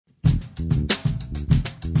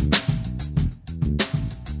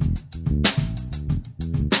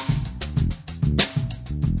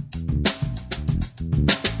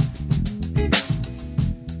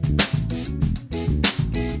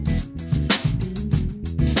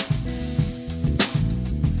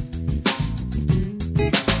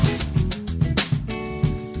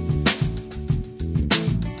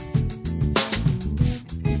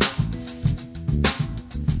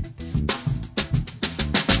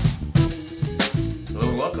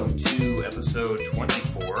to episode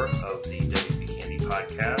 24 of the WPCandy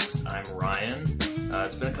podcast. I'm Ryan.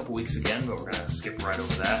 It's been a couple weeks again, but we're going to skip right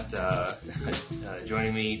over that.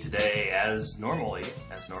 Joining me today, as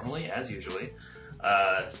usually,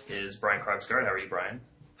 is Brian Krogsgaard. How are you, Brian?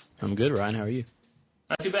 I'm good, Ryan. How are you?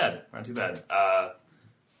 Not too bad.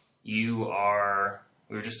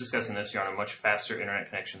 We were just discussing this, you're on a much faster internet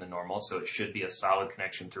connection than normal, so it should be a solid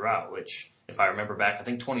connection throughout, which, if I remember back, I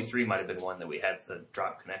think 23 might have been one that we had to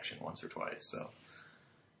drop connection once or twice, so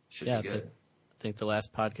should be good. I think the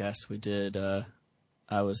last podcast we did,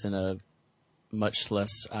 I was in a much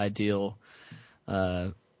less ideal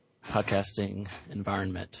podcasting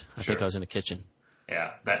environment. I think I was in a kitchen.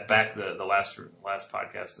 Yeah, back the last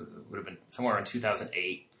podcast would have been somewhere in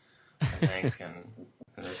 2008, I think, and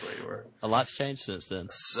who knows where you were. A lot's changed since then.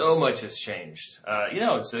 So much has changed.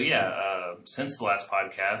 Since the last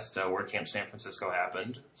podcast, WordCamp San Francisco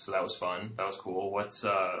happened, so that was fun. That was cool.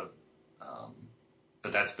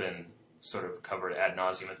 But that's been sort of covered ad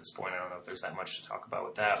nauseum at this point. I don't know if there's that much to talk about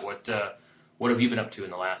with that. What have you been up to in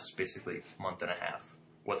the last basically month and a half?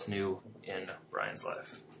 What's new in Brian's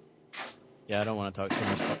life? Yeah, I don't want to talk too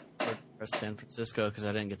much about San Francisco because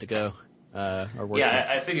I didn't get to go.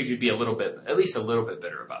 I figured you'd be at least a little bit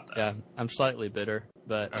bitter about that. Yeah, I'm slightly bitter,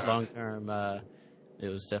 but long term, it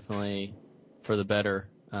was definitely for the better.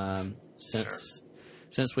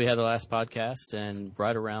 Since we had the last podcast and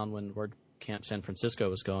right around when WordCamp San Francisco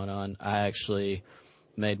was going on, I actually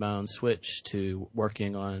made my own switch to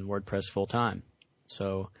working on WordPress full time.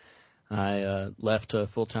 So I left a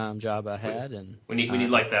full-time job I had, and we need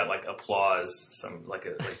like that applause,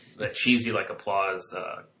 that cheesy applause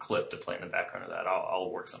clip to play in the background of that.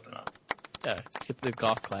 I'll work something up. Yeah, get the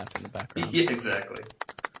golf clap in the background. Yeah, exactly.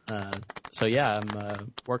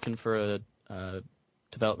 I'm working for a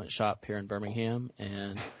development shop here in Birmingham,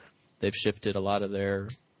 and they've shifted a lot of their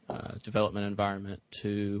development environment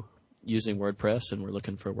to using WordPress, and we're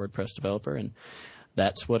looking for a WordPress developer, and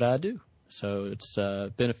that's what I do. So it's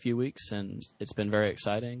been a few weeks, and it's been very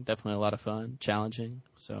exciting. Definitely a lot of fun, challenging.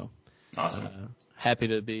 So awesome. Happy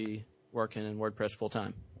to be working in WordPress full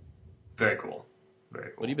time. Very cool.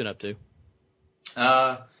 Very cool. What have you been up to?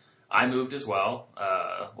 I moved as well.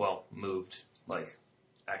 Moved like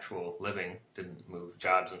actual living. Didn't move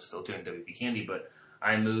jobs. I'm still doing WPCandy, but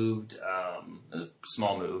I moved. A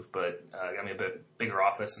small move, but got me a bit bigger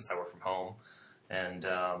office since I work from home, and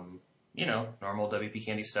normal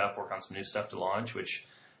WPCandy stuff, work on some new stuff to launch, which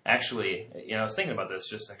actually, I was thinking about this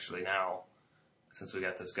just actually now, since we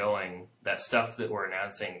got this going, that stuff that we're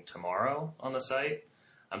announcing tomorrow on the site,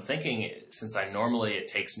 I'm thinking, since it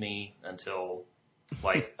takes me until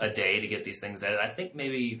like a day to get these things edited, I think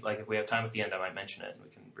maybe if we have time at the end, I might mention it and we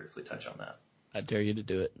can briefly touch on that. I dare you to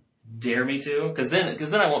do it. Dare me to? Because then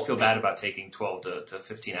I won't feel bad about taking 12 to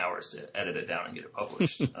 15 hours to edit it down and get it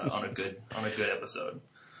published on a good episode.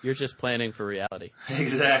 You're just planning for reality.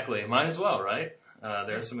 Exactly. Might as well, right?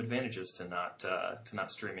 There are some advantages to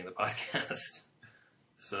not streaming the podcast.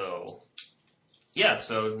 So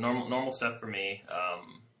normal stuff for me.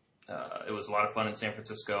 It was a lot of fun in San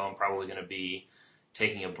Francisco. I'm probably going to be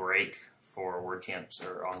taking a break for WordCamps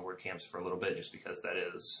or on WordCamps for a little bit, just because that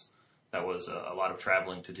was a lot of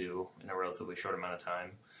traveling to do in a relatively short amount of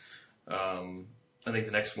time. I think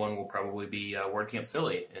the next one will probably be WordCamp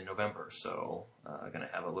Philly in November, so I'm going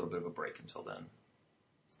to have a little bit of a break until then.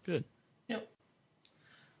 Good. Yep.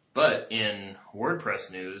 But in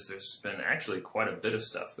WordPress news, there's been actually quite a bit of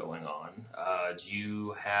stuff going on. Do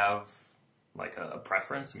you have a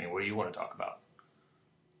preference? I mean, what do you want to talk about?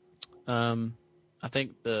 I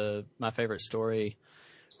think my favorite story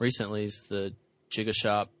recently is the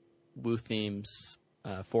Giga Woo Themes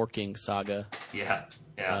forking saga. Yeah.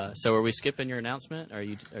 So are we skipping your announcement? Are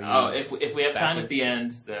you if we have time at the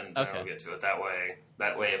end, then okay. I'll get to it. That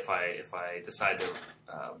way, if I decide to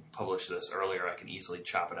publish this earlier, I can easily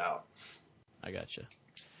chop it out. I gotcha.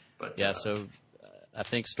 But yeah, so I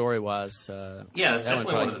think story-wise, it's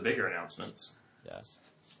definitely one of the bigger announcements. Yeah.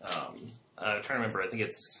 I'm trying to remember. I think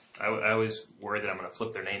I always worry that I'm going to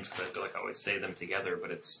flip their names because I feel like I always say them together,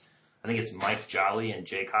 but I think it's Mike Jolly and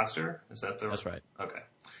Jay Coster. Is that That's right. Okay.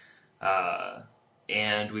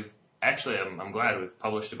 And we've actually, I'm glad we've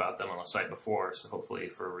published about them on the site before, so hopefully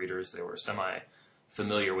for readers they were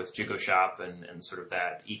semi-familiar with GigoShop and sort of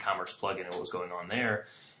that e-commerce plugin and what was going on there.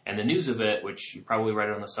 And the news of it, which you probably read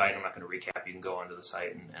it on the site, I'm not going to recap, you can go onto the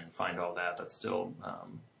site and find all that. That's still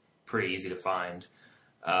pretty easy to find.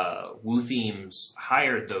 Woo Themes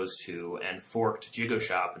hired those two and forked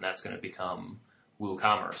GigoShop, and that's going to become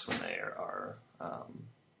WooCommerce when they are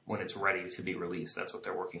when it's ready to be released. That's what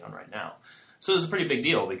they're working on right now. So it was a pretty big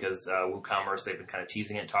deal because WooCommerce, they've been kind of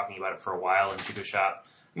teasing it, talking about it for a while, and JigaShop,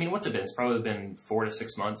 I mean, what's it been? It's probably been 4 to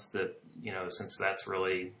 6 months that, since that's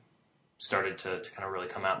really started to kind of really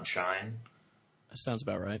come out and shine. That sounds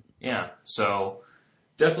about right. Yeah, so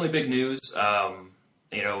definitely big news.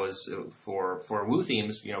 Was for Woo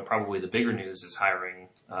Themes, probably the bigger news is hiring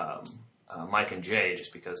Mike and Jay,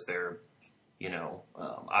 just because they're,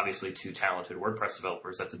 obviously 2 talented WordPress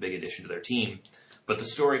developers. That's a big addition to their team. But the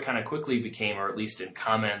story kind of quickly became, or at least in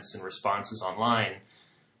comments and responses online,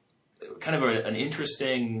 kind of an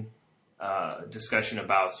interesting discussion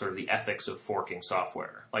about sort of the ethics of forking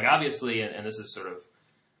software. Like, obviously, and this is sort of,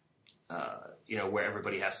 where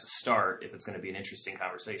everybody has to start if it's going to be an interesting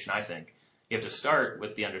conversation, I think. You have to start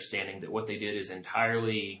with the understanding that what they did is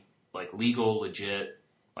entirely, like, legal, legit.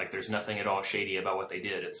 Like, there's nothing at all shady about what they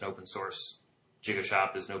did. It's an open source.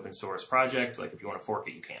 JigaShop is an open source project. Like, if you want to fork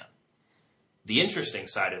it, you can. The interesting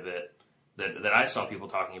side of it that I saw people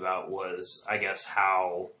talking about was, I guess,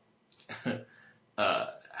 how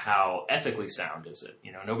ethically sound is it?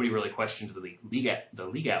 Nobody really questioned the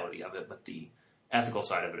legality of it, but the ethical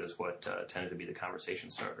side of it is what tended to be the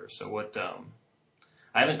conversation starter. So what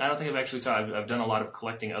I don't think I've actually talked. I've done a lot of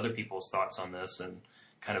collecting other people's thoughts on this and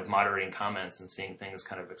kind of moderating comments and seeing things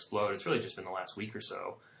kind of explode. It's really just been the last week or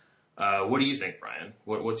so. What do you think, Brian?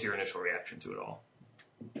 What's your initial reaction to it all?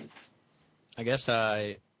 I guess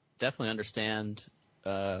I definitely understand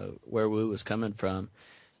where Woo was coming from.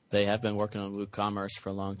 They have been working on WooCommerce for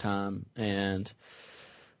a long time, and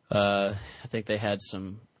I think they had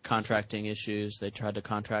some contracting issues. They tried to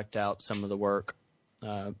contract out some of the work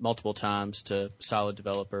multiple times to solid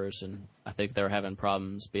developers, and I think they were having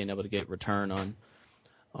problems being able to get return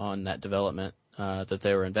on that development that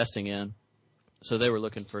they were investing in. So they were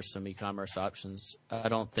looking for some e-commerce options. I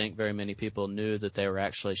don't think very many people knew that they were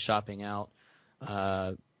actually shopping out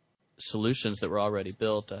solutions that were already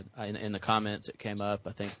built. In the comments, it came up.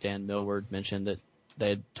 I think Dan Millward mentioned that they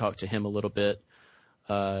had talked to him a little bit,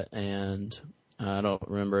 and I don't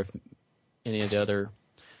remember if any of the other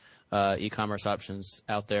e-commerce options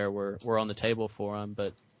out there were on the table for them.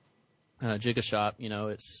 But JigaShop,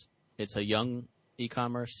 it's a young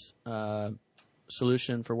e-commerce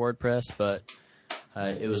solution for WordPress, but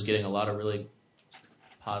it was getting a lot of really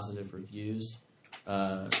positive reviews.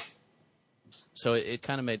 So it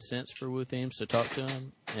kind of made sense for Woo Themes to talk to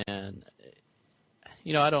him, and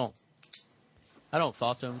I don't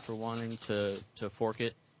fault them for wanting to fork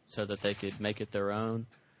it so that they could make it their own.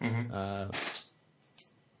 Mm-hmm.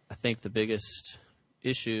 I think the biggest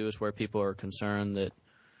issue is where people are concerned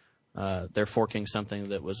that they're forking something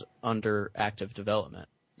that was under active development.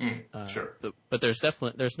 Sure. But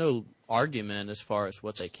there's no argument as far as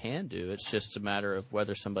what they can do. It's just a matter of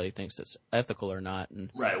whether somebody thinks it's ethical or not. And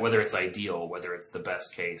right, whether it's ideal, whether it's the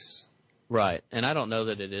best case. Right, and I don't know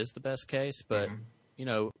that it is the best case, but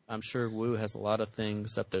I'm sure Woo has a lot of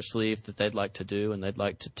things up their sleeve that they'd like to do, and they'd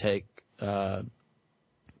like to take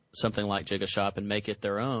something like JigaShop and make it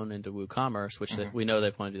their own into WooCommerce, which we know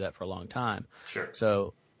they've wanted to do that for a long time. Sure.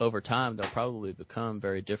 So over time, they'll probably become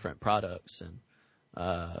very different products, and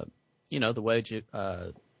the way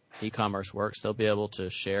e-commerce works, they'll be able to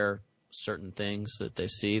share certain things that they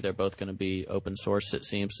see. They're both going to be open source. It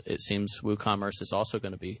seems WooCommerce is also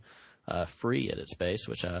going to be free at its base,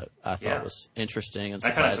 which I thought was interesting and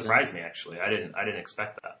surprising. That kind of surprised me, actually. I didn't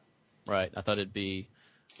expect that. Right. I thought it'd be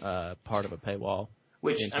part of a paywall.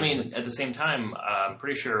 Which, I mean, at the same time, I'm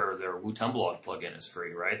pretty sure their Woo Tumblr plugin is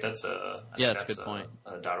free, right? That's a good point.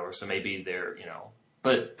 .org, so maybe they're,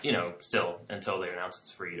 but, still, until they announce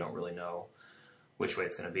it's free, you don't really know which way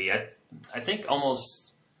it's going to be. I think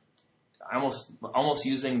almost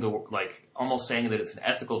using almost saying that it's an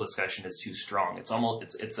ethical discussion is too strong. It's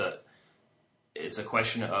a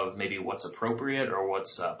question of maybe what's appropriate or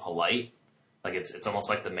what's polite. Like it's almost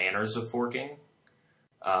like the manners of forking.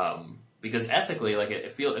 Because ethically, like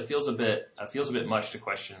it feels a bit much to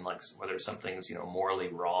question like whether something's morally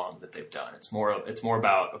wrong that they've done. It's more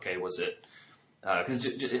about, okay, was it because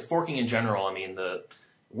forking in general, I mean, the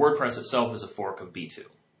WordPress itself is a fork of B2.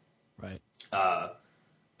 Right.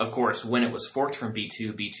 Of course, when it was forked from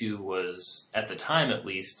B2, B2 was, at the time at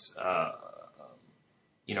least, a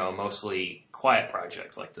mostly quiet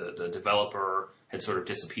project. Like the developer had sort of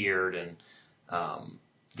disappeared, and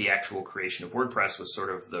the actual creation of WordPress was sort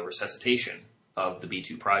of the resuscitation of the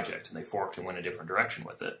B2 project, and they forked and went a different direction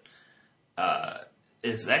with it.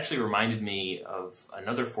 It's actually reminded me of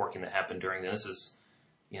another forking that happened during this. Is,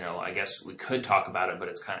 I guess we could talk about it, but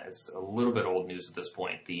it's a little bit old news at this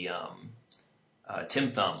point. The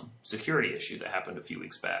Tim Thumb security issue that happened a few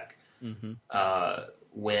weeks back. Mm-hmm.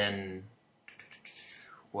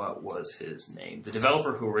 what was his name? The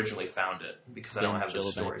developer who originally found it, because I don't have the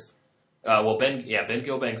story. Ben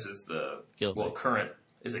Gilbanks is the current.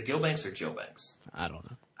 Is it Gilbanks or Jill Banks? I don't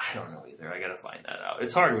know. I don't know either. I got to find that out.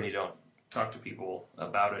 It's hard when you don't talk to people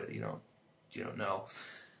about it. You don't know.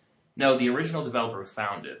 No, the original developer who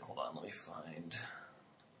found it. Hold on, let me find.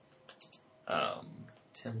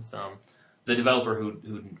 Tim Thumb, the developer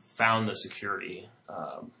who found the security,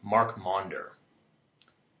 Mark Maunder,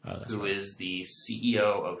 who is the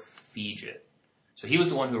CEO of Fidget. So he was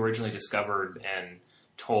the one who originally discovered and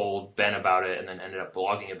told Ben about it, and then ended up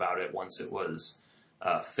blogging about it once it was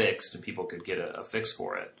fixed and people could get a fix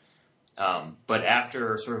for it. But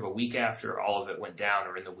after sort of a week after all of it went down,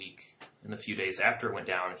 or in the few days after it went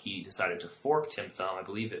down, he decided to fork Tim Thumb. I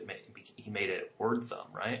believe he made it Word Thumb,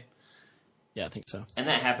 right? Yeah, I think so. And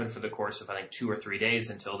that happened for the course of, I think, 2 or 3 days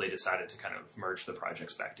until they decided to kind of merge the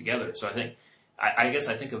projects back together. So I guess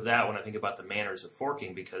I think of that when I think about the manners of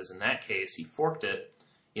forking, because in that case, he forked it.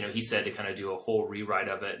 He said to kind of do a whole rewrite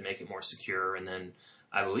of it and make it more secure. And then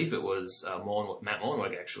I believe it was Matt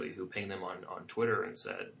Mullenweg, actually, who pinged them on Twitter and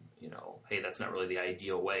said, hey, that's not really the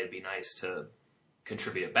ideal way. It'd be nice to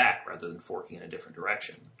contribute it back rather than forking in a different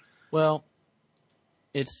direction. Well,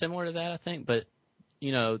 it's similar to that, I think, but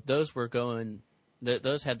those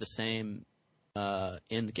had the same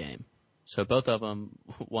end game. So both of them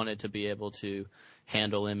wanted to be able to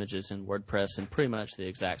handle images in WordPress in pretty much the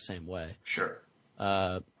exact same way. Sure.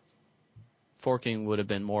 Forking would have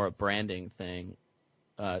been more a branding thing.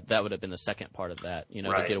 That would have been the second part of that,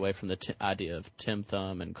 right. To get away from the idea of Tim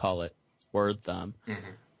Thumb and call it Word Thumb.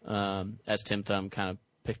 Mm-hmm. As Tim Thumb kind of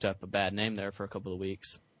picked up a bad name there for a couple of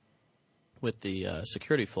weeks with the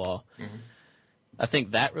security flaw. Mm-hmm. I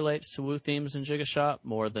think that relates to WooThemes and Gigashop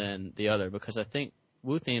more than the other, because I think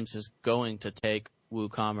WooThemes is going to take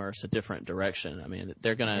WooCommerce a different direction. I mean,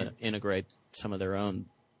 they're going to integrate some of their own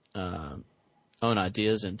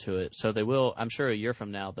ideas into it. So they will, I'm sure a year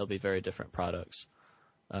from now, they'll be very different products.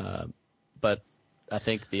 But I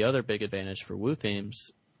think the other big advantage for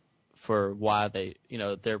WooThemes, for why they,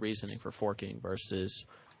 their reasoning for forking versus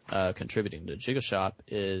contributing to Gigashop,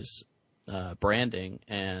 is branding,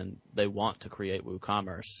 and they want to create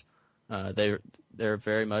WooCommerce. They're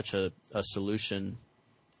very much a solution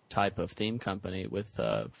type of theme company with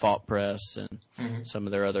FaultPress and some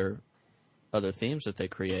of their other themes that they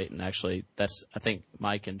create. And actually, I think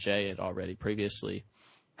Mike and Jay had already previously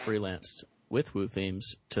freelanced with WooThemes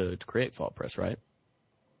to create FaultPress, right?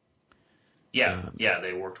 Yeah,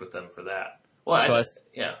 they worked with them for that. Well,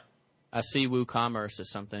 I see WooCommerce as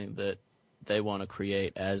something that they want to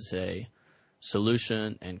create as a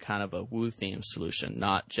solution and kind of a WooTheme solution,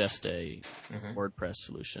 not just a WordPress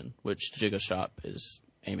solution, which Gigashop is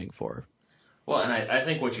aiming for. Well, and I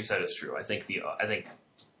think what you said is true. I think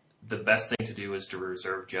the best thing to do is to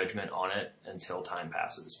reserve judgment on it until time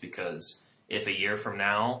passes, because if a year from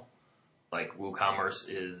now, like, WooCommerce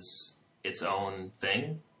is its own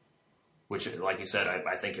thing, which, like you said,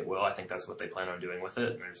 I think it will. I think that's what they plan on doing with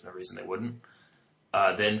it, and there's no reason they wouldn't.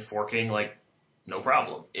 Then forking, no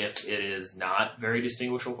problem. If it is not very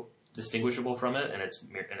distinguishable from it, and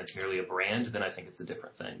it's merely a brand, then I think it's a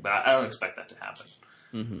different thing. But I don't expect that to happen.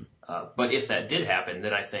 Mm-hmm. But if that did happen,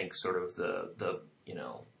 then I think sort of the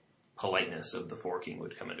politeness of the forking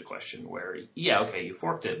would come into question. Where you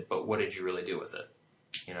forked it, but what did you really do with it?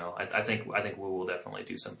 I think Woo will definitely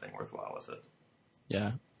do something worthwhile with it.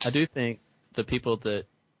 Yeah, I do think the people that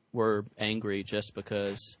were angry just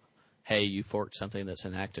because, hey, you forked something that's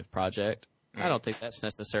an active project, I don't think that's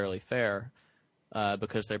necessarily fair,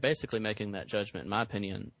 because they're basically making that judgment, in my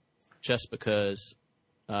opinion, just because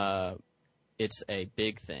it's a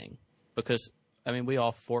big thing. Because, we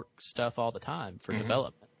all fork stuff all the time for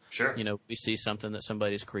development. Sure. We see something that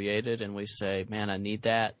somebody's created and we say, man, I need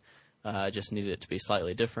that. I just need it to be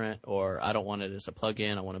slightly different, or I don't want it as a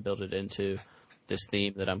plugin. I want to build it into this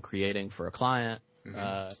theme that I'm creating for a client.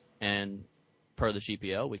 And per the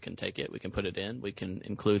GPL, we can take it, we can put it in, we can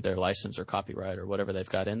include their license or copyright or whatever they've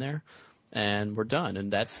got in there, and we're done.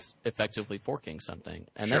 And that's effectively forking something.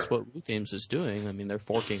 And that's what WooThemes is doing. They're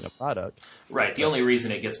forking a product. Right. The only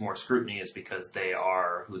reason it gets more scrutiny is because they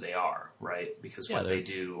are who they are, right? Because what they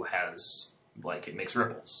do has, it makes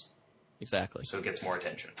ripples. Exactly. So it gets more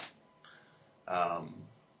attention. And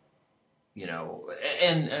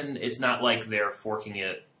it's not like they're forking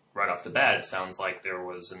it right off the bat. It sounds like there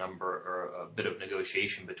was a bit of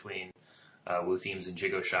negotiation between WooThemes and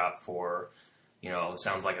Gigashop for, it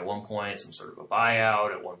sounds like at one point some sort of a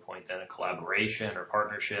buyout, at one point then a collaboration or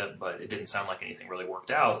partnership, but it didn't sound like anything really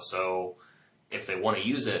worked out. So if they want to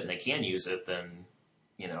use it and they can use it, then,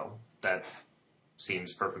 that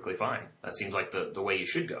seems perfectly fine. That seems like the way you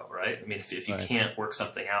should go, right? I mean, if you Right. can't work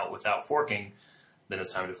something out without forking, then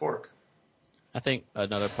it's time to fork. I think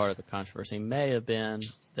another part of the controversy may have been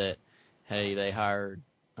that, hey, they hired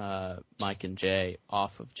Mike and Jay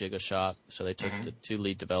off of Gigashop, so they took the two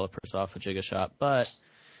lead developers off of Gigashop. But,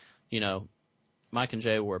 Mike and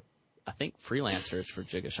Jay were, I think, freelancers for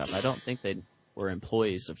Gigashop. I don't think they were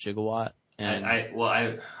employees of Gigawatt. And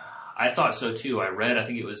I thought so too. I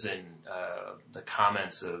think it was in the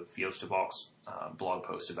comments of Joost de Valk's blog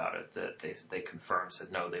post about it that they confirmed,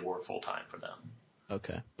 said no, they were full time for them.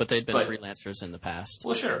 Okay, but they'd been freelancers in the past.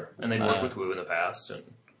 Well, sure, and they'd worked with Woo in the past, and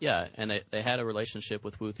and they had a relationship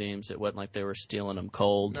with Woo Themes. It wasn't like they were stealing them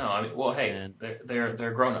cold. No, I mean, well, hey,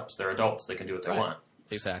 they're grown ups, they're adults, they can do what they want.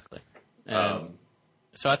 Exactly. And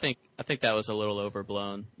so I think that was a little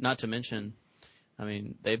overblown. Not to mention, I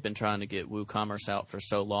mean, they've been trying to get WooCommerce out for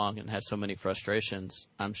so long and had so many frustrations.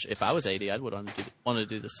 If I was 80, I would want to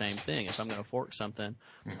do the same thing. If I'm going to fork something,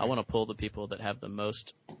 I want to pull the people that have the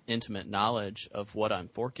most intimate knowledge of what I'm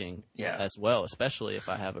forking as well, especially if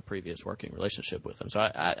I have a previous working relationship with them. So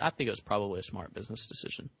I think it was probably a smart business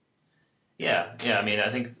decision. Yeah. I mean,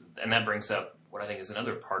 I think, and that brings up what I think is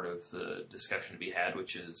another part of the discussion to be had,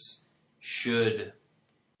 which is should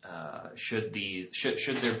there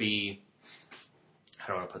be, how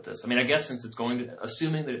do I want to put this? I mean, I guess since it's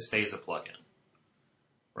assuming that it stays a plugin,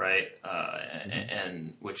 right?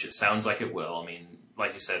 And which it sounds like it will. I mean,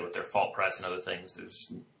 like you said, with their fault press and other things,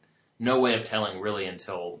 there's no way of telling really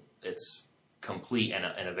until it's complete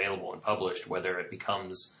and available and published whether it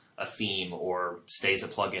becomes a theme or stays a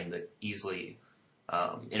plugin that easily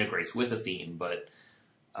integrates with a theme. But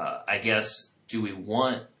I guess, do we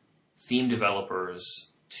want theme developers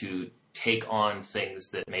to take on things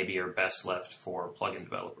that maybe are best left for plugin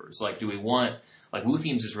developers? Like, do we want, like, Woo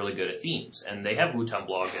Themes is really good at themes, and they have Wootom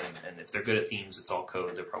blog, and if they're good at themes, it's all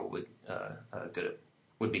code. They're probably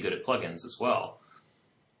would be good at plugins as well.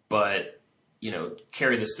 But,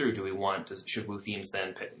 carry this through. Do we want should Woo Themes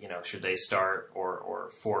then, should they start or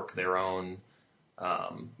fork their own,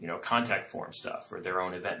 contact form stuff or their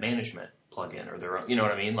own event management plugin or their own, you know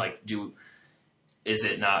what I mean? Like,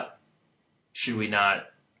 should we not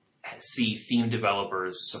see theme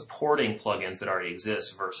developers supporting plugins that already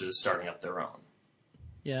exist versus starting up their own?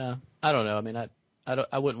 Yeah, I don't know. I mean,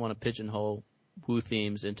 I wouldn't want to pigeonhole Woo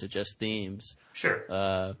Themes into just themes. Sure.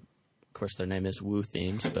 Of course, their name is Woo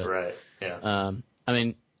Themes, but right. Yeah. I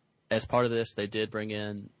mean, as part of this, they did bring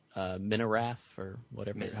in Minaraf or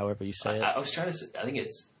whatever, however you say it. I was trying to say, I think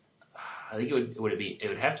it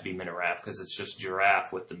would have to be Minaraf because it's just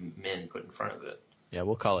giraffe with the min put in front of it. Yeah,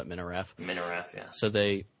 we'll call it Minaraf. Minaraf, yeah. So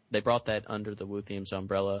they brought that under the Woo Themes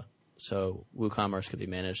umbrella, so WooCommerce could be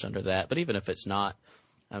managed under that. But even if it's not,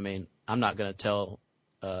 I mean, I'm not going to tell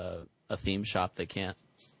a theme shop they can't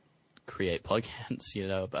create plugins.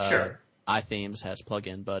 Sure. iThemes has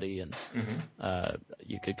Plugin Buddy, and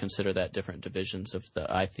you could consider that different divisions of the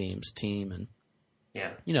iThemes team. And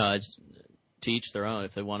to each their own.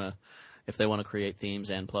 If they want to create themes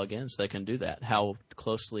and plugins, they can do that. How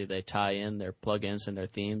closely they tie in their plugins and their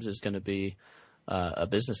themes is going to be a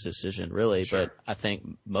business decision, really. Sure. But I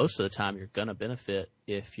think most of the time you're going to benefit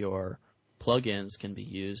if your plugins can be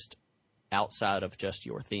used outside of just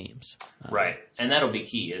your themes. Right. And that'll be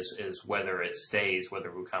key is whether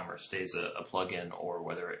WooCommerce stays a plugin or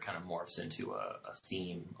whether it kind of morphs into a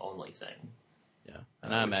theme-only thing. Yeah.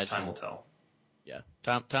 And I imagine time will tell. Yeah,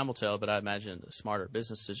 time will tell, but I imagine a smarter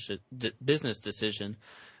business decision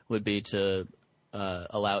would be to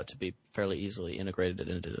allow it to be fairly easily integrated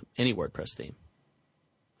into any WordPress theme.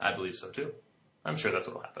 I believe so, too. I'm sure that's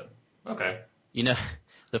what will happen. Okay.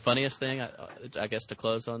 The funniest thing, I guess to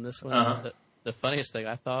close on this one, the funniest thing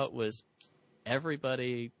I thought was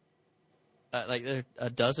everybody, like there are a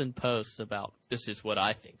dozen posts about, this is what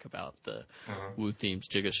I think about the Woo Themes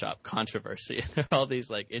Gigashop controversy. There are all these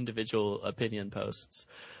like individual opinion posts.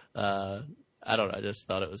 I don't know, I just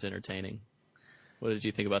thought it was entertaining. What did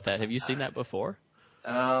you think about that? Have you seen that before?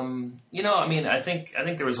 I mean, I think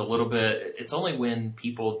there was a little bit. It's only when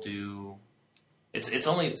people do. It's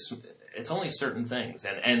only certain things,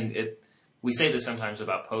 and we say this sometimes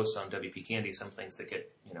about posts on WPCandy. Some things that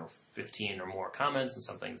get 15 or more comments, and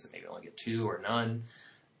some things that maybe only get 2 or none.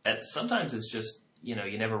 And sometimes it's just you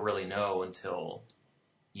never really know until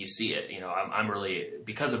you see it. I'm really,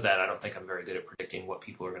 because of that, I don't think I'm very good at predicting what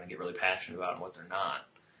people are going to get really passionate about and what they're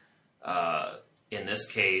not. In this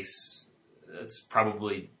case, it's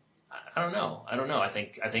probably, I don't know. I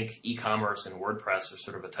think e-commerce and WordPress are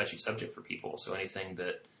sort of a touchy subject for people. So anything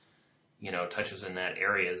that, touches in that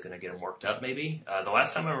area is going to get them worked up maybe. The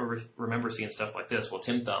last time I remember seeing stuff like this, well,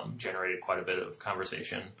 Tim Thumb generated quite a bit of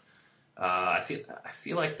conversation. I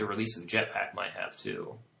feel like the release of Jetpack might have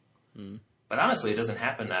too. Mm. But honestly, it doesn't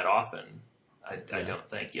happen that often. I don't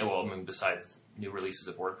think. Yeah, well, I mean, besides new releases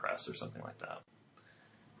of WordPress or something like that.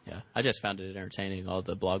 Yeah, I just found it entertaining, all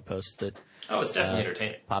the blog posts that it's definitely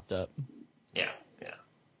entertaining. Popped up. Yeah.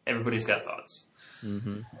 Everybody's got thoughts.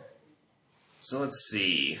 Mm-hmm. So let's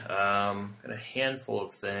see. Got a handful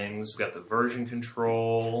of things. We've got the version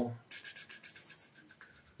control.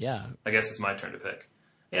 Yeah. I guess it's my turn to pick.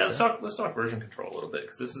 Yeah, let's talk version control a little bit,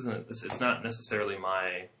 because it's not necessarily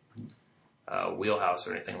my wheelhouse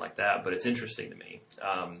or anything like that, but it's interesting to me.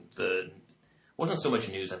 Wasn't so much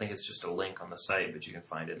news. I think it's just a link on the site, but you can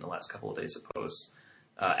find it in the last couple of days of posts.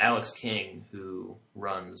 Alex King, who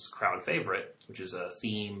runs Crowd Favorite, which is a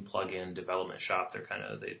theme plugin development shop. They kind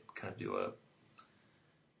of do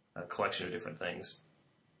a collection of different things.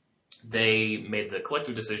 They made the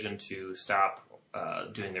collective decision to stop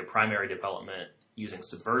doing their primary development using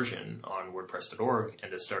Subversion on WordPress.org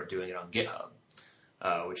and to start doing it on GitHub,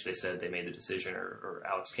 which they said they made the decision, or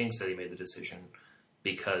Alex King said he made the decision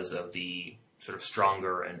because of the sort of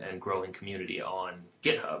stronger and growing community on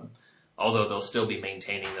GitHub. Although they'll still be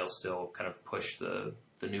they'll still kind of push the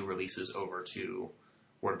new releases over to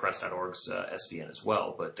WordPress.org's SVN as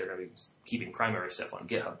well, but they're going to be keeping primary stuff on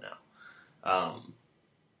GitHub now.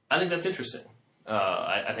 I think that's interesting.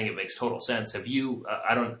 I think it makes total sense. Have you,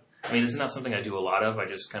 this is not something I do a lot of. I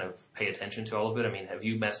just kind of pay attention to all of it. I mean, have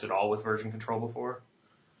you messed at all with version control before?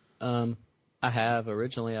 I have.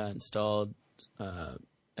 Originally, I installed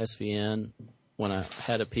SVN when I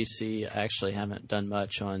had a PC. I actually haven't done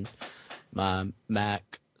much on my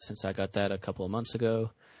Mac since I got that a couple of months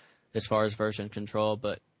ago as far as version control,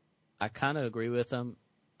 but I kind of agree with them.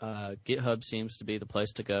 GitHub seems to be the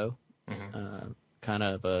place to go. Mm-hmm. Kind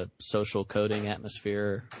of a social coding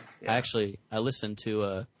atmosphere. Yeah. I listened to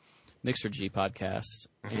a Mixergy podcast,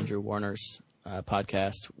 mm-hmm. Andrew Warner's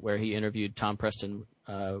podcast, where he interviewed Tom Preston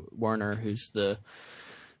Werner, who's the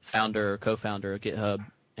co-founder of GitHub,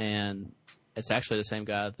 and it's actually the same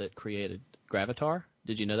guy that created Gravatar.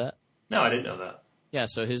 Did you know that? No, I didn't know that. Yeah,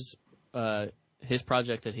 so his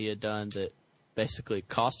project that he had done that basically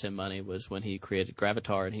cost him money was when he created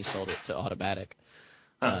Gravatar and he sold it to Automatic.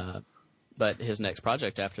 Huh. But his next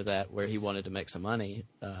project after that, where he wanted to make some money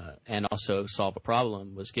and also solve a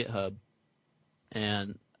problem, was GitHub.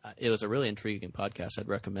 And it was a really intriguing podcast. I'd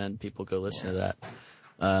recommend people go listen to that.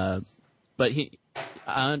 But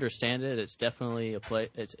I understand it. It's definitely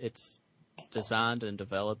it's designed and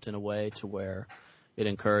developed in a way to where it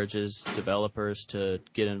encourages developers to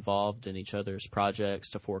get involved in each other's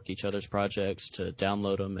projects, to fork each other's projects, to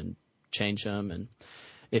download them and change them. And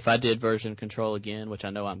if I did version control again, which I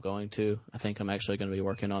know I'm going to, I think I'm actually going to be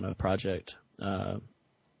working on a project, a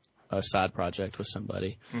side project with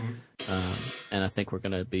somebody. Mm-hmm. And I think we're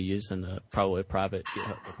going to be using probably a private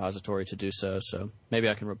GitHub repository to do so. So maybe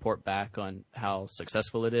I can report back on how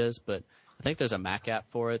successful it is. But I think there's a Mac app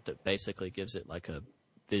for it that basically gives it like a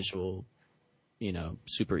visual,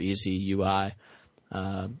 super easy UI.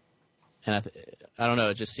 And I don't know,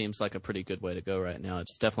 it just seems like a pretty good way to go right now.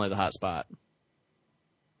 It's definitely the hot spot.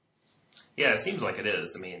 Yeah, it seems like it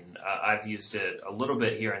is. I mean, I've used it a little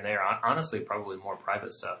bit here and there. Honestly, probably more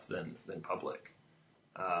private stuff than public,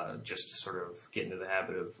 just to sort of get into the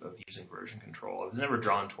habit of using version control. I was never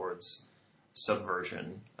drawn towards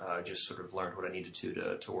Subversion. Just sort of learned what I needed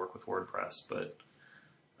to work with WordPress. But,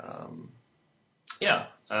 I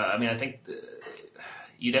think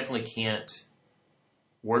you definitely can't.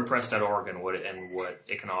 WordPress.org and what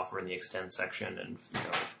it can offer in the extend section and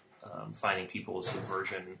finding people's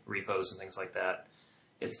Subversion repos and things like that,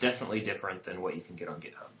 it's definitely different than what you can get on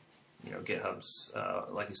GitHub. GitHub's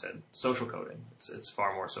like you said, social coding. It's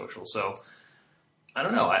far more social. So I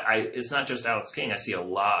don't know. It's not just Alex King. I see a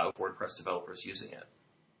lot of WordPress developers using it.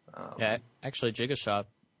 Yeah, actually, Gigashop,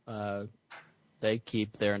 they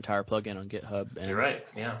keep their entire plugin on GitHub. And you're right.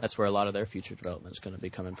 Yeah, that's where a lot of their future development is going to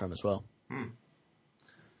be coming from as well.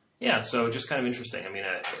 Yeah, so just kind of interesting. I mean,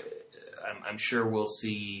 I'm sure we'll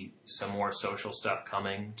see some more social stuff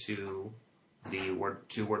coming to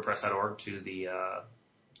WordPress.org, to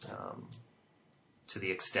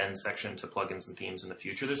the extend section, to plugins and themes in the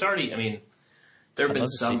future. There's already, there have been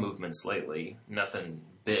some movements lately, nothing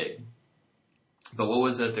big. But what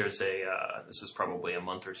was it? This was probably a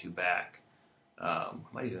month or two back. I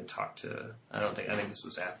might even talk to, I think this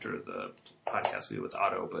was after the podcast we did with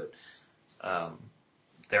Otto, but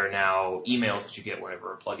there are now emails that you get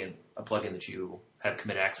whenever a plugin that you have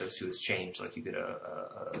commit access to is changed. Like you get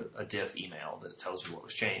a diff email that tells you what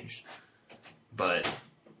was changed. But,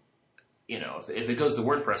 if it goes the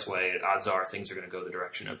WordPress way, odds are things are going to go the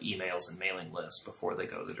direction of emails and mailing lists before they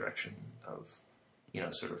go the direction of,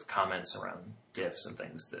 sort of comments around diffs and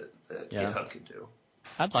things that GitHub can do.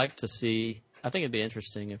 I'd like to see. I think it'd be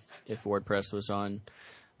interesting if WordPress was on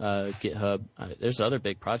GitHub. There's other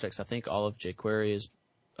big projects. I think all of jQuery's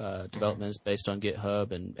development is based on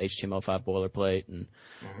GitHub and HTML5 boilerplate and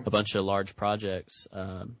a bunch of large projects.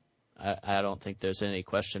 I don't think there's any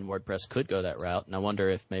question WordPress could go that route, and I wonder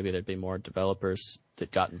if maybe there'd be more developers that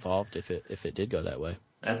got involved if it did go that way.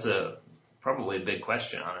 That's probably a big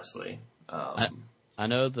question, honestly. I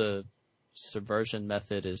know the Subversion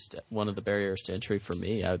method is one of the barriers to entry for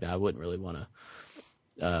me. I wouldn't really want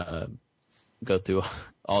to go through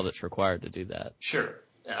all that's required to do that. Sure.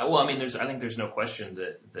 Well, I mean, I think there's no question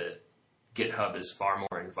that GitHub is far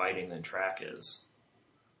more inviting than Track is.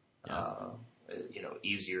 Yeah.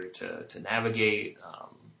 Easier to navigate.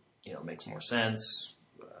 Makes more sense.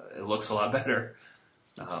 It looks a lot better.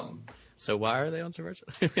 So why are they on Subversion?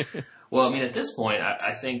 Well, I mean, at this point,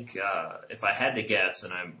 I think if I had to guess,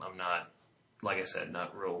 and I'm not, like I said,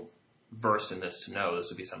 not real versed in this to know, this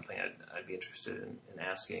would be something I'd be interested in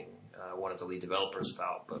asking one of the lead developers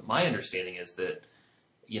about. But my understanding is that,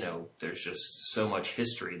 there's just so much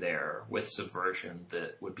history there with Subversion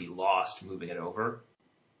that would be lost moving it over.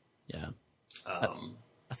 Yeah.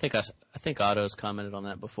 I think Otto's commented on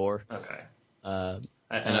that before. Okay.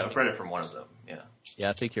 I've read it from one of them. Yeah. Yeah,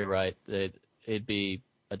 I think you're right. It'd be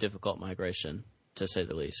a difficult migration, to say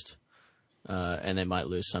the least. And they might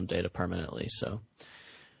lose some data permanently. So,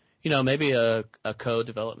 maybe a code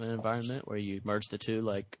development environment where you merge the two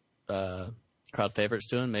like Crowd Favorite's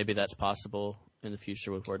doing. Maybe that's possible in the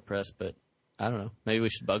future with WordPress, but I don't know. Maybe we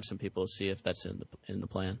should bug some people to see if that's in the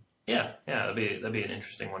plan. Yeah, that'd be an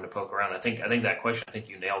interesting one to poke around. I think that question. I think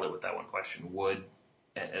you nailed it with that one question.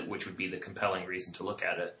 Which would be the compelling reason to look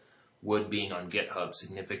at it? Would being on GitHub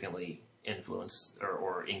significantly influence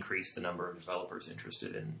or increase the number of developers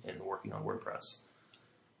interested in working on WordPress?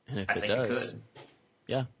 And if it does, it could.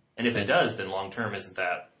 Yeah. And if it does, then long term, isn't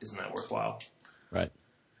that worthwhile? Right.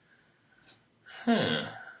 All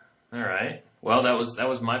right. Well, that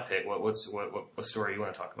was my pick. What story you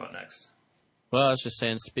want to talk about next? Well, I was just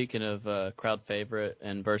saying, speaking of Crowd Favorite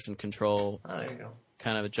and version control, there you go.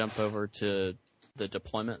 Kind of a jump over to the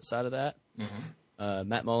deployment side of that. Mm-hmm.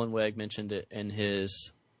 Matt Mullenweg mentioned it in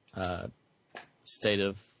his state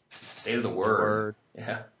of the word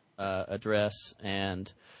address,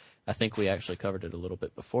 and I think we actually covered it a little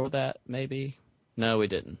bit before that. Maybe no, we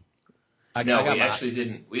didn't. We actually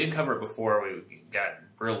didn't. We didn't cover it before. We got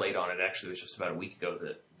real late on it. Actually, it was just about a week ago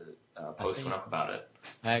that post went up about it.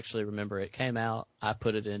 I actually remember it came out. I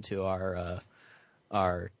put it into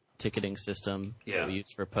our ticketing system that we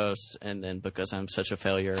use for posts, and then because I'm such a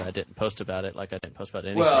failure, I didn't post about it like I didn't post about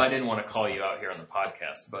anything. Well, I didn't want to call you out here on the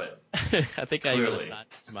podcast, but I think I even assigned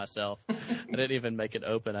it to myself. I didn't even make it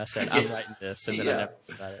open. I said, I'm writing this, and then I never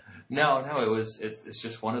thought about it. No, it's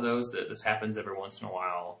just one of those that this happens every once in a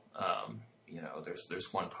while.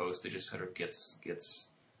 There's one post that just sort of gets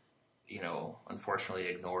unfortunately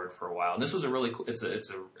ignored for a while. And this was a really cool, it's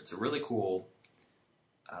a really cool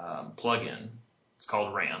plugin. It's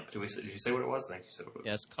called Ramp. Did you say what it was? I think you said what it was.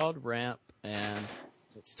 Yeah, it's called Ramp, and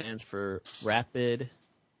it stands for Rapid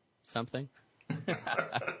something.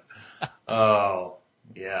 Oh,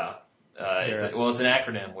 yeah. It's an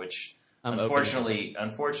acronym, which unfortunately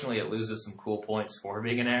it loses some cool points for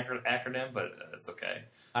being an acronym, but it's okay.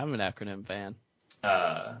 I'm an acronym fan.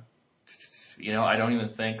 I don't even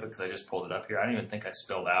think, because I just pulled it up here, I don't even think I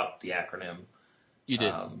spelled out the acronym. You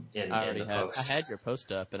did. In the post. I had your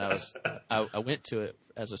post up, and I went to it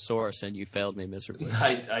as a source, and you failed me miserably.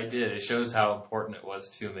 I did. It shows how important it was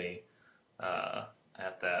to me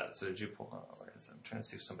at that. So did you pull? I'm trying to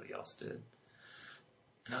see if somebody else did.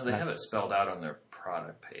 No, they have it spelled out on their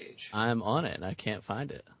product page. I'm on it, and I can't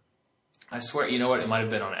find it. I swear, you know what? It might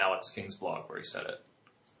have been on Alex King's blog where he said it.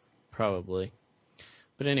 Probably.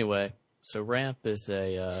 But anyway, so Ramp is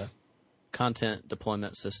a content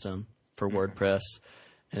deployment system for WordPress,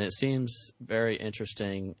 and it seems very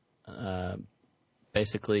interesting.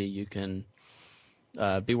 Basically, you can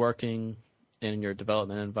be working in your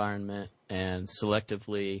development environment and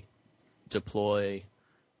selectively deploy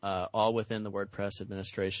all within the WordPress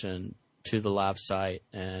administration to the live site,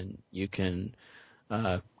 and you can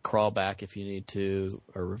crawl back if you need to,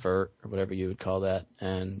 or revert, or whatever you would call that,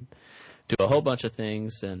 and do a whole bunch of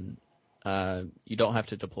things. And you don't have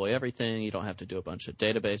to deploy everything. You don't have to do a bunch of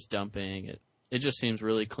database dumping. It just seems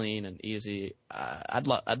really clean and easy. I'd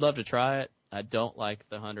love to try it. I don't like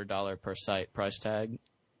the $100 per site price tag.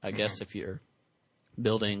 I guess if you're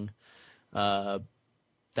building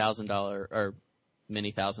 $1,000 or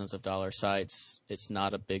many thousands of dollar sites, it's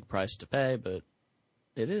not a big price to pay, but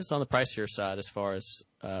it is on the pricier side as far as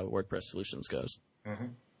WordPress solutions goes. Mm-hmm.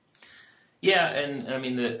 Yeah, and I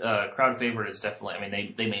mean the Crowd Favorite is definitely. I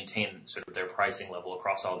mean they maintain sort of their pricing level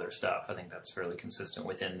across all their stuff. I think that's fairly consistent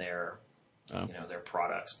within their their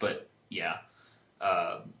products. But yeah,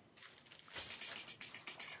 so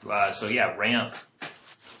yeah, Ramp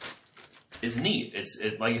is neat. It's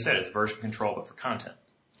like you said, it's version control but for content,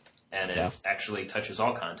 and it actually touches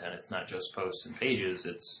all content. It's not just posts and pages.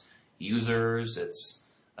 It's users. It's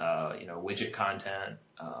widget content.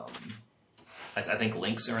 I think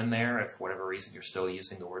links are in there. If for whatever reason you're still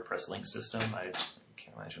using the WordPress link system, I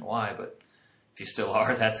can't imagine why, but if you still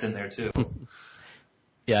are, that's in there too.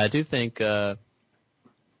 Yeah, I do think I'd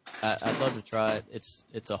love to try it.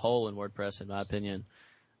 It's a hole in WordPress, in my opinion,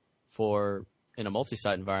 for in a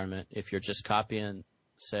multi-site environment. If you're just copying,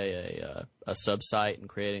 say, a sub-site and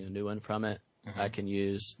creating a new one from it, I can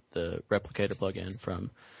use the Replicator plugin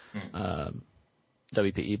from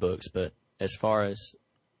WP eBooks. But as far as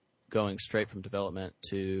going straight from development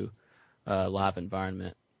to live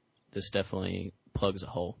environment, this definitely plugs a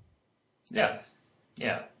hole. Yeah.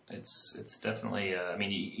 It's definitely. I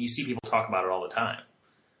mean, you see people talk about it all the time.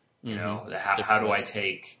 You know, how do I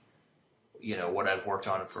take what I've worked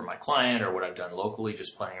on for my client or what I've done locally,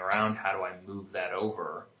 just playing around? How do I move that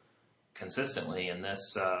over consistently? And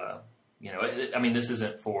this, I mean, this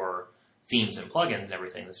isn't for themes and plugins and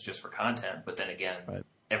everything. This is just for content. But then again. Right.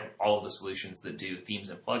 All of the solutions that do themes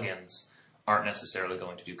and plugins aren't necessarily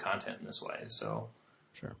going to do content in this way. So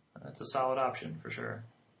sure, that's a solid option for sure.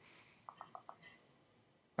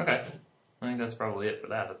 Okay. I think that's probably it for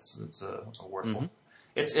that. It's a worthwhile.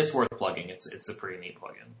 It's worth plugging. It's a pretty neat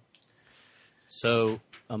plugin. So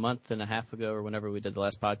a month and a half ago or whenever we did the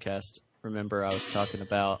last podcast, remember I was talking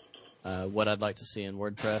about what I'd like to see in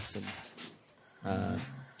WordPress, and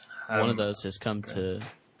one of those has come to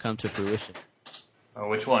fruition. Oh,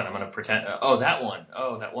 which one? I'm going to pretend. That one.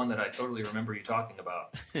 Oh, that one that I totally remember you talking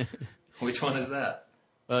about. Which one is that?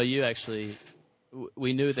 Well, you actually,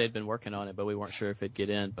 we knew they'd been working on it, but we weren't sure if it'd get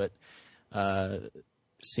in. But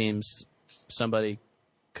seems somebody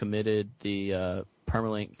committed the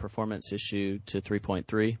permalink performance issue to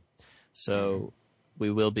 3.3. So we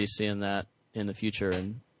will be seeing that in the future.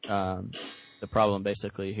 And the problem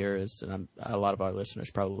basically here is, and a lot of our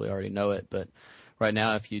listeners probably already know it, but right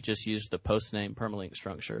now, if you just use the postname permalink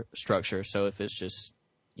structure, so if it's just,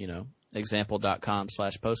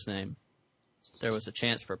 example.com/postname, there was a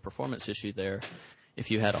chance for a performance issue there.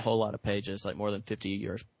 If you had a whole lot of pages, like more than 50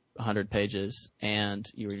 or 100 pages, and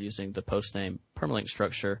you were using the postname permalink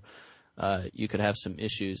structure, you could have some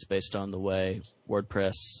issues based on the way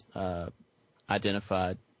WordPress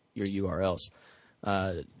identified your URLs.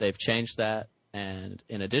 They've changed that, and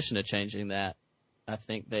in addition to changing that, I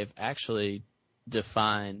think they've actually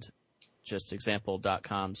defined just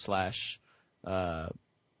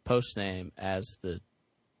example.com/postname as the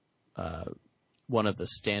one of the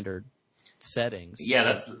standard settings.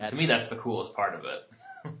 Yeah, to me that's the coolest part of it.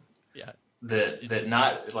 Yeah, that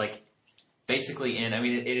not like basically it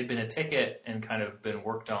had been a ticket and kind of been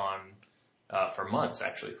worked on for months,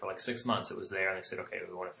 actually for like 6 months. It was there, and they said, okay,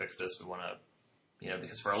 we want to fix this. We want to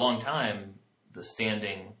because for a long time the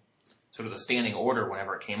standing order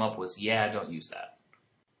whenever it came up was, don't use that.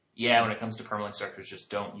 Yeah, when it comes to permalink structures,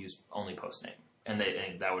 just don't use only postname. And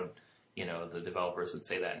that would, the developers would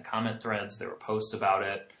say that in comment threads. There were posts about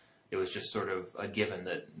it. It was just sort of a given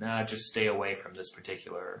that, just stay away from this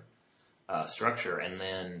particular structure. And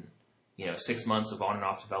then, 6 months of on and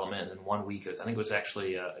off development, and then 1 week, I think it was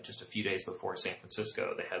actually just a few days before San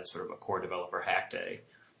Francisco, they had sort of a core developer hack day.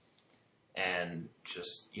 And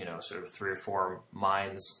just, sort of 3 or 4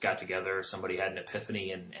 minds got together. Somebody had an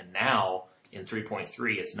epiphany. And now in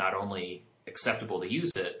 3.3, it's not only acceptable to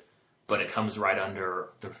use it, but it comes right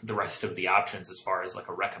under the rest of the options as far as like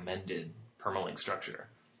a recommended permalink structure.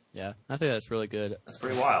 Yeah, I think that's really good. That's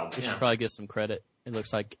pretty wild. We should probably give some credit. It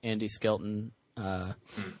looks like Andy Skelton,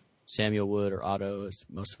 Samuel Wood, or Otto, as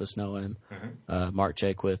most of us know him, Mark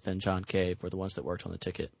Jaquith, and John Cave were the ones that worked on the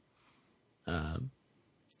ticket.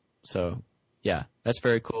 So, yeah, that's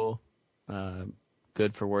very cool.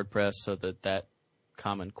 Good for WordPress so that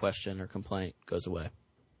common question or complaint goes away.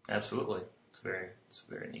 Absolutely. It's very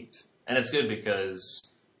neat. And it's good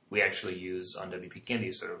because we actually use on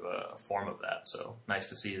WPCandy sort of a form of that. So nice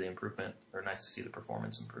to see the improvement, or nice to see the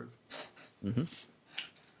performance improve. Let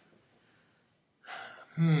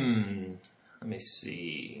me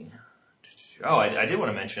see. Oh, I did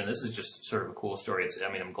want to mention, this is just sort of a cool story.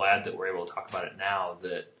 I'm glad that we're able to talk about it now,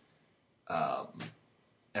 that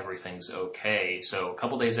everything's okay. So a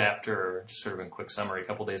couple days after, just sort of in quick summary, a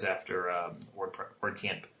couple days after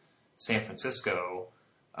WordCamp San Francisco,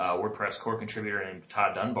 WordPress core contributor named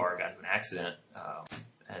Todd Dunbar got into an accident,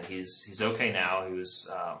 and he's okay now. He was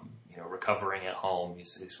recovering at home.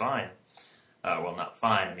 He's fine. Well, not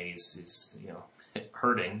fine. I mean, he's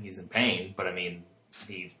hurting. He's in pain, but I mean,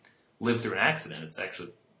 he lived through an accident. It's actually,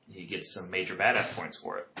 he gets some major badass points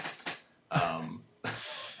for it.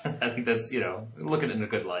 I think that's, look at it in a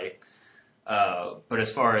good light. But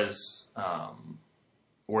as far as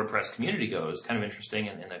WordPress community goes, kind of interesting.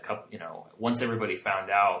 And a couple, once everybody found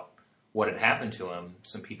out what had happened to him,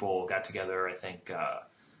 some people got together. I think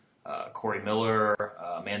Corey Miller,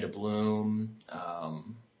 Amanda Bloom.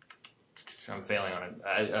 I'm failing on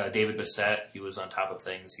it. David Bissett. He was on top of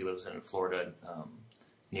things. He lives in Florida,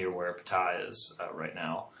 near where Patah is right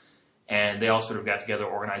now. And they all sort of got together,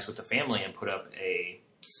 organized with the family, and put up a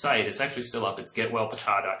site. It's actually still up. It's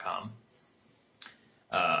getwellpatah.com.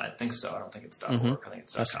 I think so. I don't think it's .org. I think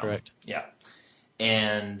it's .com. That's correct. Yeah.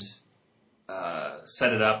 And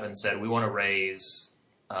set it up and said, we want to raise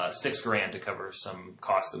 $6,000 to cover some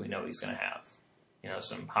costs that we know he's going to have.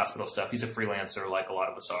 Some hospital stuff. He's a freelancer like a lot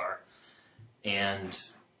of us are. And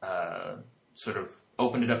sort of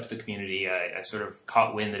opened it up to the community. I sort of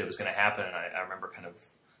caught wind that it was going to happen, and I remember kind of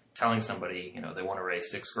telling somebody, they want to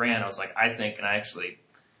raise $6,000. I was like, I think, and I actually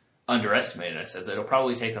underestimated. I said that it'll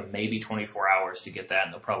probably take them maybe 24 hours to get that,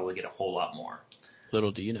 and they'll probably get a whole lot more.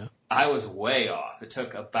 Little do you know. I was way off. It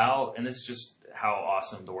took about, and this is just how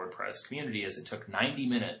awesome the WordPress community is, it took 90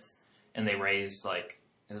 minutes, and they raised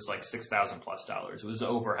it was like $6,000 plus. It was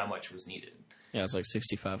over how much was needed. Yeah, it's like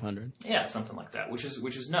 6,500. Yeah, something like that, which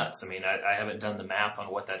is nuts. I mean, I haven't done the math on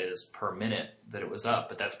what that is per minute that it was up,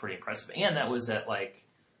 but that's pretty impressive. And that was at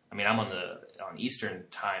I'm on Eastern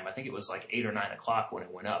time. I think it was like 8 or 9 o'clock when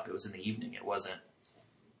it went up. It was in the evening. It wasn't,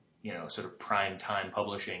 sort of prime time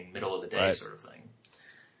publishing, middle of the day sort of thing.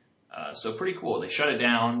 So pretty cool. They shut it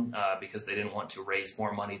down because they didn't want to raise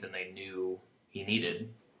more money than they knew he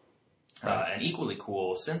needed. And equally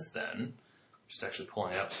cool since then, just actually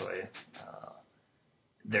pulling it up so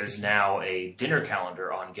there's now a dinner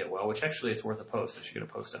calendar on GetWell, which actually it's worth a post. I should get a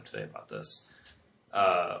post up today about this,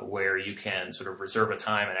 where you can sort of reserve a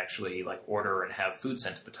time and actually order and have food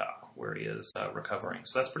sent to Patah where he is recovering.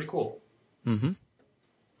 So that's pretty cool. Mm-hmm.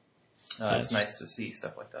 It's nice to see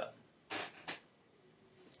stuff like that.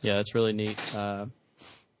 Yeah, it's really neat.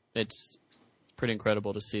 It's pretty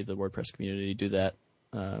incredible to see the WordPress community do that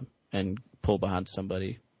and pull behind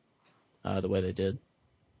somebody the way they did.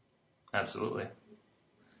 Absolutely.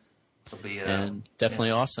 It'll be, and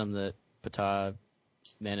definitely awesome that Patah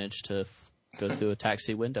managed to go through a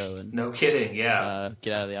taxi window and no kidding, yeah,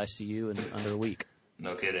 get out of the ICU in under a week.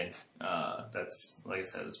 No kidding. That's, like I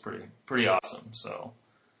said, it's pretty awesome. So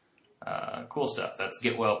cool stuff. That's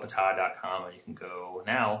getwellpatah.com, and you can go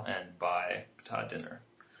now and buy Patah dinner.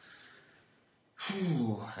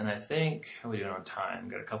 Whew. And I think, how are we doing on time?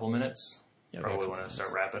 Got a couple minutes? Yeah, probably want to start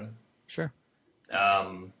wrapping. Sure.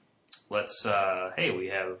 Let's, hey, we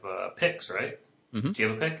have picks, right? Mm-hmm. Do you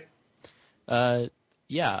have a pick?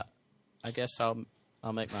 Yeah. I guess I'll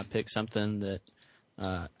make my pick something that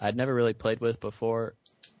I'd never really played with before.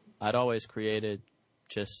 I'd always created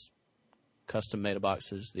just custom meta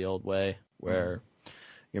boxes the old way, where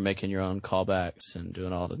you're making your own callbacks and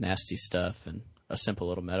doing all the nasty stuff, and a simple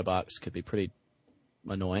little meta box could be pretty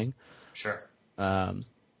annoying. Sure.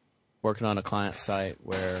 Working on a client site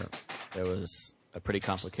where there was a pretty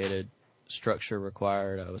complicated structure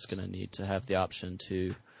required, I was going to need to have the option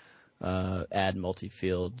to add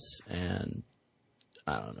multi-fields and,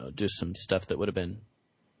 I don't know, do some stuff that would have been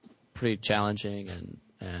pretty challenging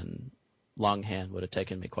and longhand would have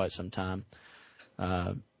taken me quite some time.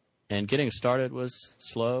 And getting started was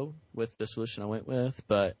slow with the solution I went with,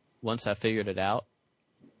 but once I figured it out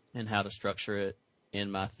and how to structure it in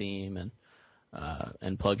my theme and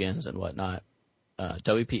plugins and whatnot,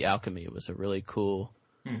 WP Alchemy was a really cool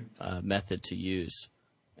method to use.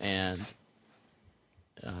 And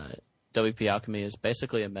WP Alchemy is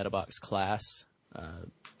basically a MetaBox class,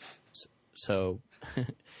 so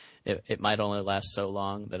it might only last so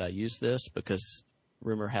long that I use this, because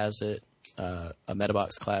rumor has it a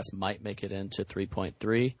MetaBox class might make it into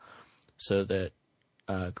 3.3, so that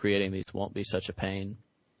creating these won't be such a pain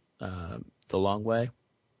the long way.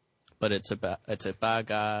 But it's by a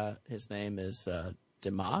guy. His name is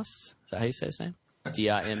Dimas. Is that how you say his name?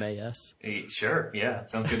 Dimas. Sure. Yeah.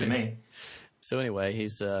 Sounds good to me. So anyway,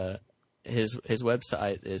 he's his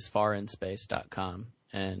website is farinspace.com,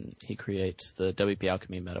 and he creates the WP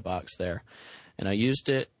Alchemy meta box there. And I used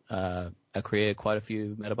it. I created quite a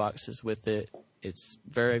few meta boxes with it. it's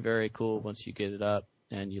very, very cool once you get it up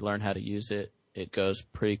and you learn how to use it. It goes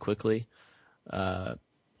pretty quickly. And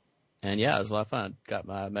yeah, it was a lot of fun. I got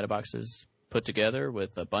my meta boxes put together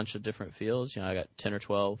with a bunch of different fields. I got 10 or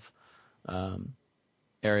 12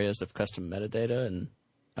 areas of custom metadata, and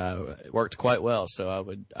it worked quite well. So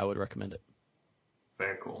I would recommend it.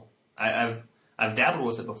 Very cool. I've dabbled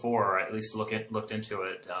with it before, or at least looked into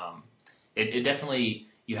it. It definitely,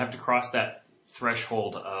 you have to cross that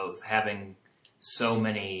threshold of having so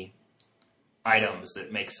many items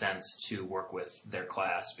that make sense to work with their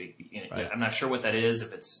class. Right. I'm not sure what that is,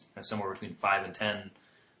 if it's somewhere between 5 and 10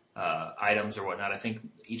 items or whatnot. I think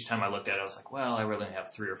each time I looked at it, I was like, well, I really only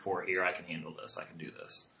have 3 or 4 here. I can handle this. I can do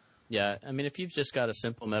this. Yeah, I mean, if you've just got a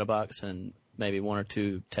simple meta box and maybe 1 or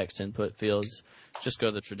 2 text input fields, just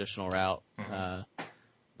go the traditional route. Mm-hmm.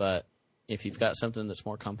 But if you've got something that's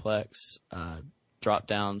more complex, drop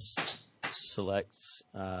downs, selects,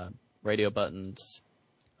 radio buttons,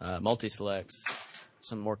 multi-selects,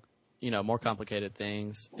 some more, more complicated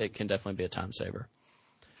things, it can definitely be a time saver.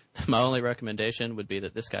 My only recommendation would be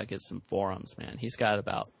that this guy gets some forums, man. He's got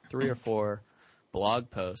about 3 or 4 blog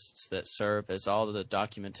posts that serve as all of the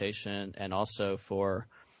documentation and also for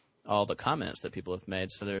all the comments that people have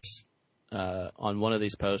made. So there's, on one of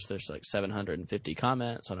these posts, there's like 750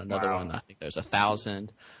 comments. On another one, I think there's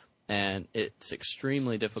 1,000. And it's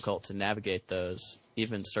extremely difficult to navigate those.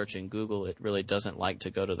 Even searching Google, it really doesn't like to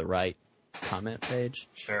go to the right comment page.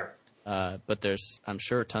 Sure. But there's, I'm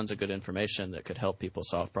sure, tons of good information that could help people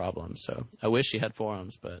solve problems. So I wish he had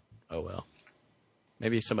forums, but oh well.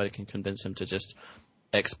 Maybe somebody can convince him to just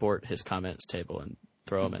export his comments table and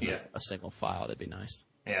throw them in a single file. That'd be nice.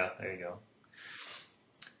 Yeah, there you go.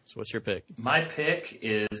 So what's your pick? My pick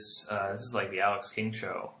is, this is like the Alex King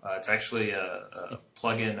show. It's actually a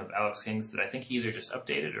plugin of Alex King's that I think he either just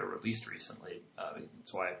updated or released recently.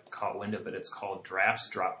 That's why I caught wind of it. It's called Drafts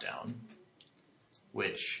Dropdown,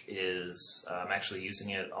 which is, I'm actually using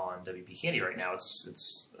it on WPCandy right now.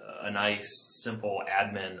 It's a nice, simple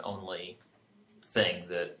admin-only thing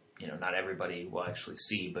that, not everybody will actually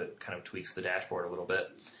see, but kind of tweaks the dashboard a little bit.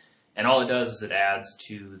 And all it does is it adds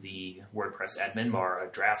to the WordPress admin bar a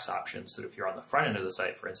drafts option, so that if you're on the front end of the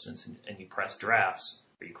site, for instance, and you press drafts,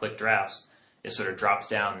 or you click drafts, it sort of drops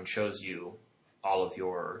down and shows you all of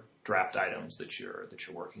your draft items that you're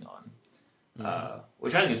working on,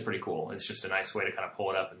 which I think is pretty cool. It's just a nice way to kind of pull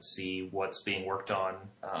it up and see what's being worked on,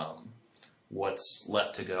 what's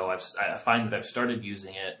left to go. I find that I've started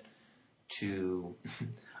using it to,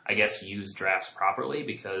 I guess, use drafts properly,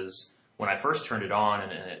 because when I first turned it on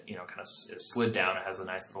and it, kind of it slid down, it has a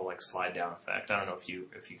nice little slide down effect. I don't know if you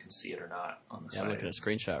can see it or not on the site. I'm looking at a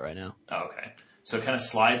screenshot right now. Oh, okay. So it kind of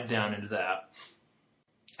slides down into that.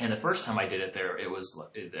 And the first time I did it,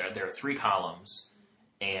 there are 3 columns,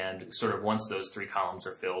 and sort of once those 3 columns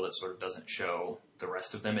are filled, it sort of doesn't show the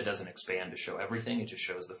rest of them. It doesn't expand to show everything. It just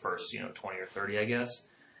shows the first 20 or 30, I guess.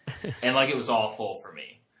 And it was all full for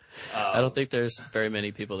me. I don't think there's very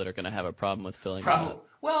many people that are going to have a problem with filling that up.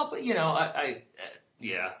 Well, but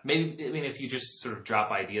yeah, maybe. I mean, if you just sort of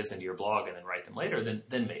drop ideas into your blog and then write them later, then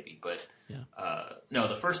maybe. But no,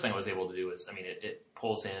 the first thing I was able to do is, it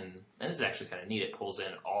pulls in, and this is actually kind of neat. It pulls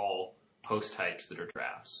in all post types that are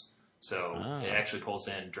drafts. So it actually pulls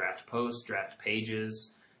in draft posts, draft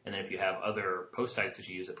pages, and then if you have other post types that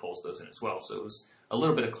you use, it pulls those in as well. So it was a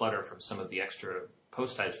little bit of clutter from some of the extra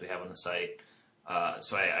post types we have on the site.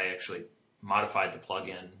 So I actually modified the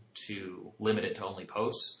plugin to limit it to only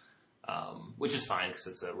posts, which is fine because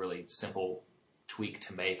it's a really simple tweak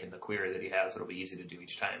to make in the query that he has. It'll be easy to do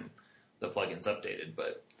each time the plugin's updated.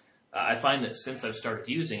 But I find that since I've started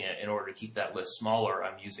using it, in order to keep that list smaller,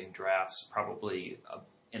 I'm using drafts probably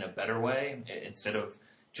in a better way, instead of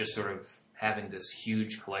just sort of having this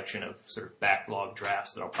huge collection of sort of backlog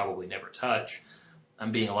drafts that I'll probably never touch.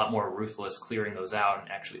 I'm being a lot more ruthless clearing those out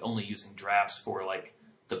and actually only using drafts for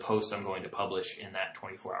the posts I'm going to publish in that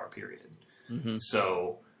 24-hour period. Mm-hmm.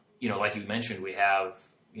 So, like you mentioned, we have,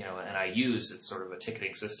 and I use, it's sort of a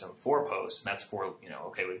ticketing system for posts, and that's for,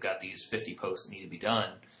 okay, we've got these 50 posts that need to be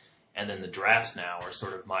done, and then the drafts now are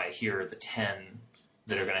sort of here are the 10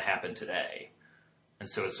 that are going to happen today. And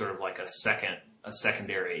so it's sort of like a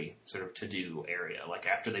secondary sort of to-do area.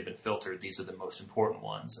 After they've been filtered, these are the most important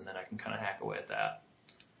ones, and then I can kind of hack away at that.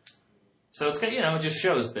 So it's it just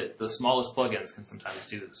shows that the smallest plugins can sometimes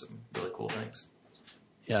do some really cool things.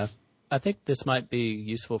 Yeah, I think this might be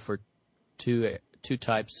useful for two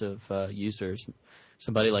types of users.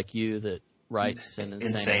 Somebody like you that writes an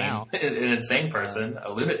insane amount. An insane person,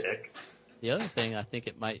 a lunatic. The other thing I think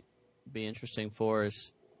it might be interesting for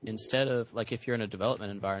is instead of, like, if you're in a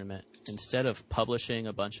development environment, instead of publishing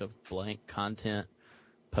a bunch of blank content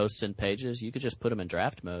posts and pages, you could just put them in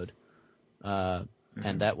draft mode. And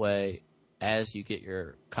that way, as you get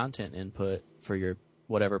your content input for your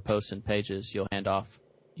whatever posts and pages you'll hand off,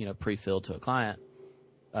 pre-filled to a client,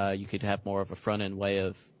 you could have more of a front-end way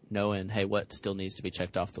of knowing, hey, what still needs to be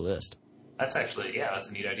checked off the list. That's actually, that's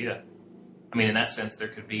a neat idea. I mean, in that sense, there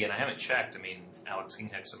could be, and I haven't checked, Alex King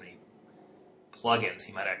had so many plugins,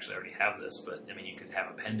 he might actually already have this, but, you could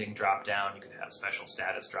have a pending drop-down, you could have special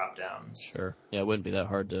status drop-downs. Sure. Yeah, it wouldn't be that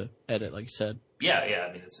hard to edit, like you said. Yeah,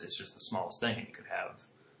 it's just the smallest thing, and you could have...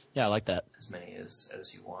 Yeah, I like that. As many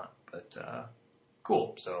as you want, but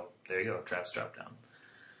cool. So there you go, drafts drop-down.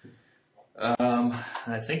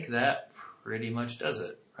 I think that pretty much does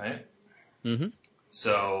it, right? Mm-hmm.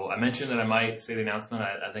 So I mentioned that I might say the announcement.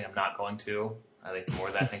 I think I'm not going to. I think the more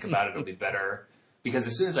that I think about it, it'll be better. Because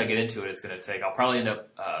as soon as I get into it, it's going to take... I'll probably end up,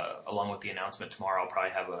 along with the announcement tomorrow, I'll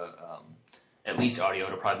probably have at least audio.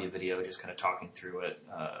 It'll probably be a video just kind of talking through it.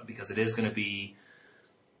 Because it is going to be,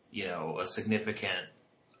 a significant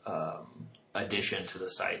addition to the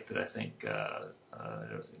site that I think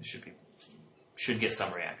should get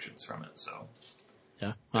some reactions from it. So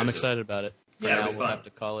yeah, I'm excited about it. For now, we'll have to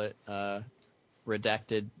call it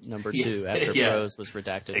redacted number 2 after Pros was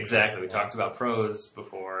redacted. Exactly. We talked about Pros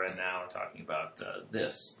before, and now we're talking about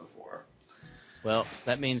this before. Well,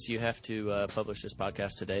 that means you have to publish this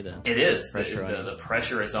podcast today then. It is. The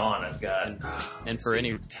pressure is on. I've got and for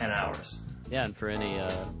any 10 hours. Yeah, and for any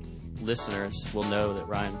listeners will know that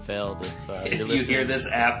Ryan failed if you hear this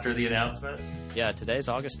after the announcement. Yeah, today's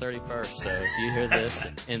August 31st, so if you hear this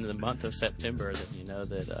in the month of September, then you know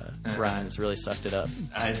that Ryan's really sucked it up.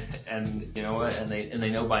 And you know what? And they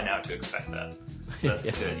know by now to expect that.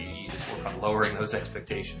 That's good. You just work on lowering those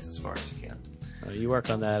expectations as far as you can. You work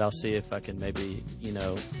on that. I'll see if I can maybe,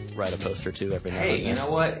 write a post or two every now and then. Hey, you know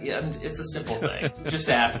what? Yeah, it's a simple thing. Just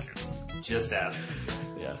ask. Just ask.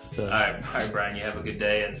 Yeah. So. All right, Brian. You have a good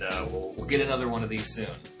day, and we'll get another one of these soon.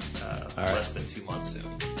 Less than 2 months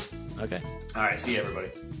soon. Okay. All right. See you, everybody.